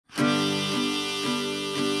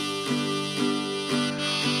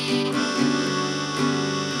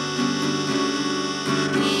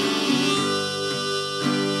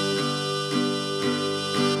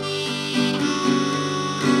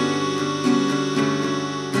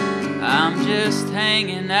just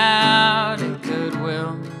hanging out at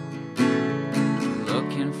Goodwill,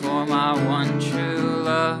 looking for my one true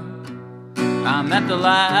love. I'm at the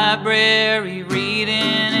library reading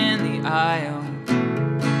in the aisle,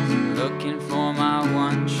 looking for my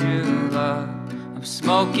one true love. I'm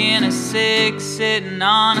smoking a cig, sitting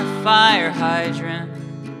on a fire hydrant,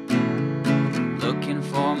 looking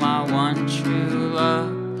for my one true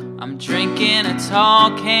love. I'm drinking a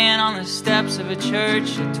tall can on the steps of a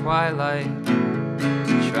church at twilight,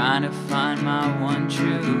 trying to find my one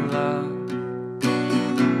true love.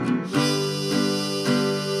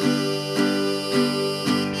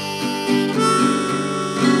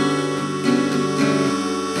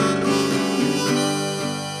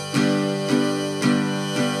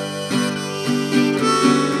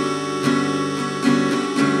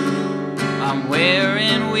 I'm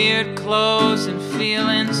wearing weird clothes and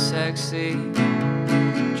feeling sexy,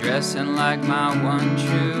 dressing like my one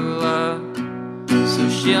true love, so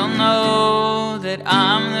she'll know that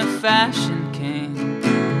I'm the fashion king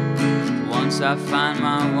once I find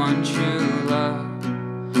my one true love.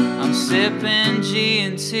 I'm sipping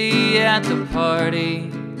G&T at the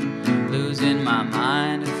party, losing my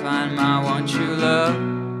mind to find my one true love.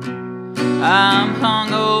 I'm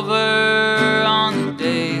hungover on the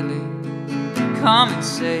daily, come and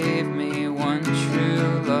save me, one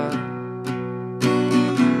true love.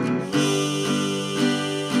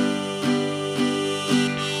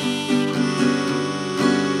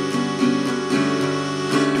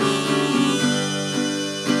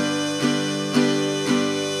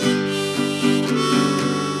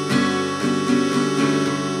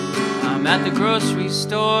 I'm at the grocery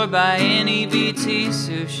store buying EBT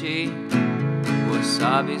sushi,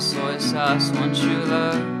 wasabi, soy sauce, one true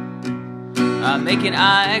love. I'm making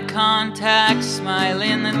eye contact,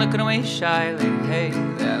 smiling and looking away shyly. Hey,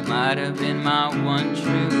 that might have been my one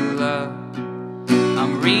true love.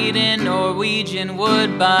 I'm reading Norwegian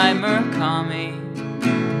Wood by Murakami,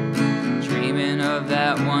 dreaming of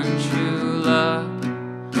that one true love.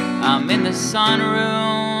 I'm in the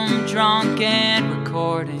sunroom, drunk and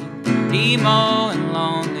recording, emo and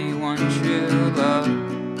lonely, one true love.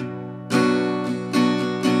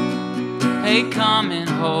 Hey, come and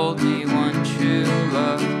hold me, one true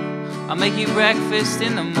love. I'll make you breakfast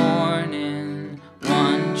in the morning,